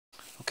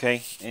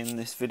Okay, in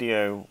this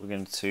video we're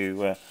going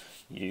to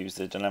use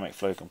the dynamic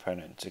flow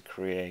component to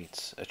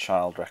create a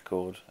child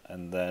record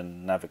and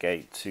then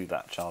navigate to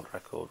that child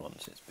record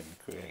once it's been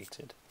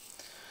created.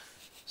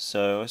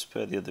 So as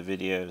per the other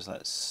videos,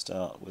 let's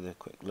start with a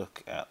quick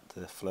look at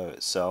the flow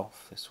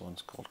itself. This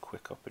one's called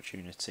Quick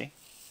Opportunity.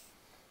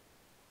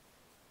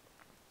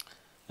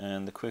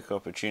 And the Quick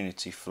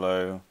Opportunity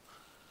flow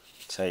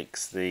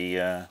takes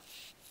the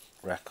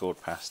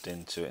record passed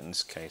into it. In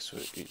this case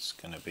it's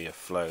going to be a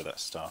flow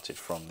that started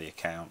from an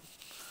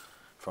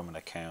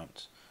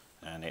account,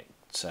 and it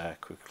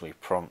quickly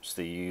prompts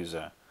the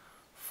user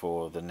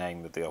for the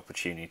name of the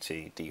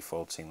opportunity,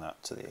 defaulting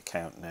that to the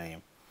account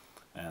name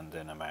and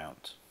an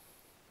amount.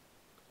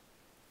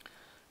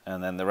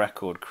 And then the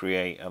record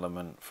create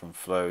element from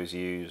flow is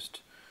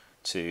used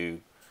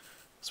to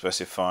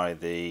specify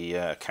the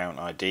account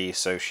ID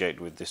associated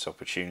with this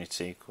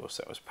opportunity. Of course,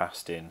 that was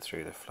passed in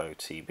through the flow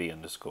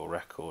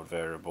TB_record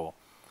variable,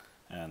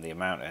 and the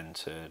amount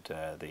entered,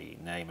 the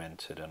name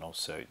entered, and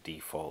also it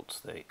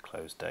defaults the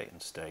close date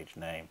and stage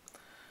name,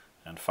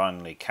 and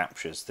finally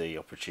captures the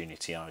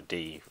opportunity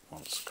ID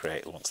once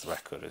the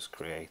record is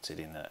created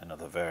in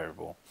another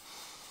variable.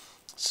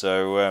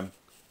 So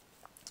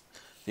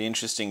the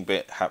interesting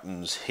bit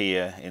happens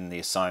here in the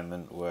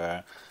assignment,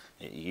 where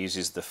it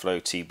uses the flow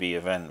TB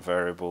event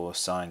variable,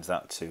 assigns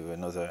that to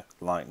another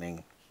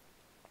Lightning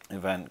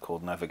event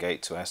called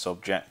navigate to S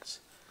object,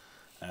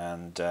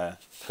 and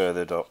per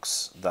the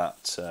docs,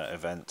 that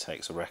event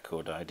takes a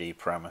record ID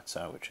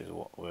parameter, which is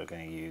what we're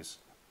going to use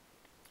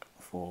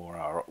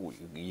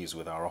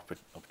with our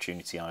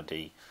opportunity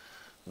ID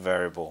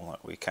variable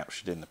that we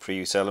captured in the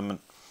previous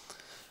element.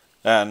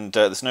 And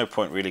there's no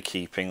point really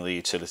keeping the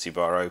utility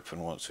bar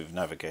open once we've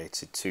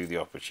navigated to the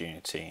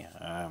opportunity,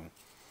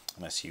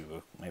 unless you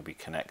were maybe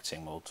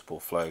connecting multiple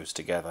flows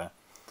together.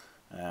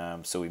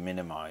 So we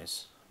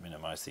minimize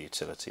the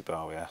utility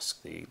bar. We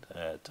ask the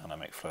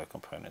dynamic flow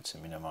component to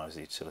minimize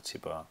the utility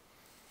bar.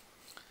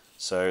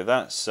 So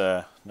that's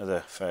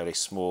another fairly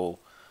small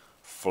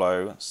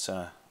flow. Let's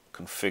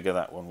configure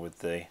that one with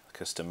the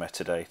custom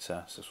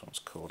metadata. So this one's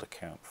called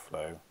account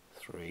flow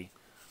 3,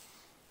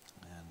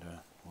 and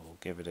we'll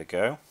give it a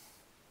go.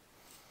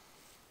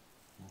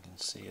 You can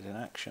see it in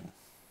action.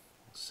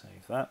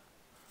 Save that.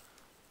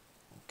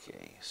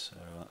 Okay, so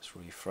let's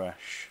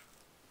refresh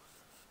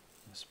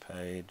this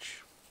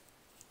page.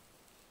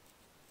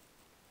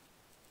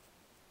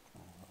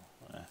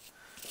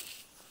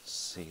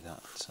 See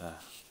that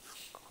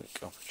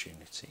quick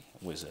opportunity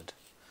wizard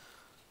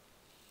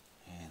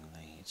in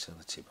the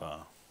utility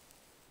bar.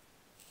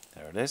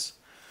 There it is.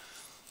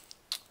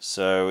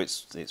 So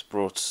it's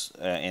brought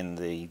in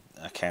the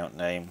account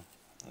name,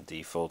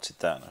 defaulted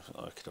that.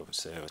 I could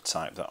obviously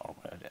overtype that or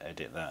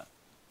edit that.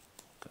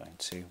 I'm going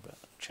to, but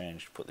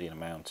put the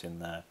amount in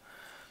there.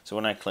 So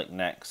when I click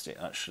next, it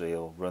actually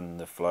will run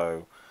the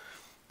flow.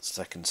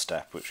 Second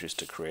step, which is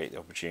to create the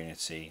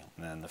opportunity,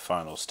 and then the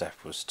final step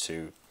was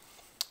to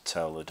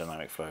tell the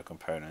dynamic flow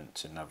component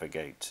to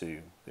navigate to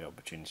the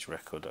opportunity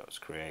record that was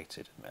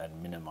created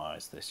and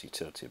minimize this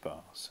utility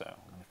bar. So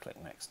I'm going to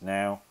click next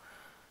now,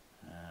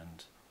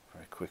 and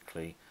very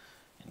quickly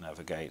it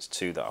navigates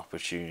to that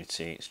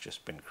opportunity. It's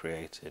just been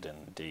created,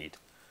 and indeed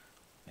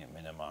it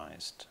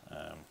minimized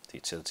the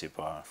utility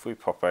bar. If we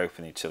pop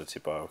open the utility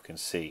bar, we can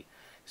see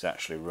it's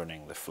actually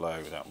running the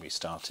flow that we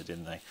started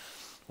in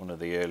one of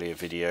the earlier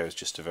videos,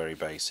 just a very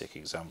basic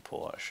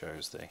example that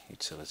shows the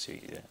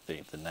utility,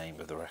 the name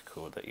of the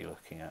record that you're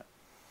looking at.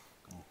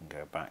 You can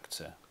go back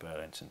to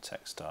Burlington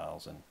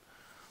Textiles, and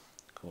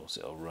of course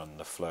it'll run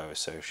the flow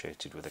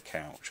associated with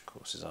account, which of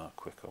course is our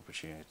quick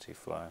opportunity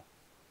flow.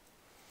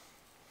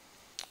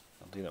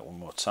 I'll do that one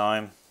more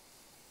time.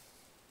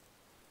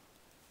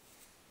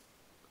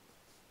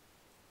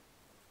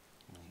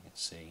 And you can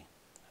see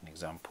an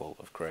example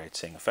of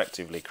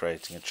effectively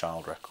creating a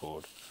child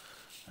record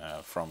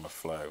from a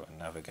flow and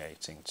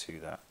navigating to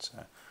that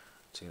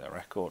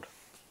record.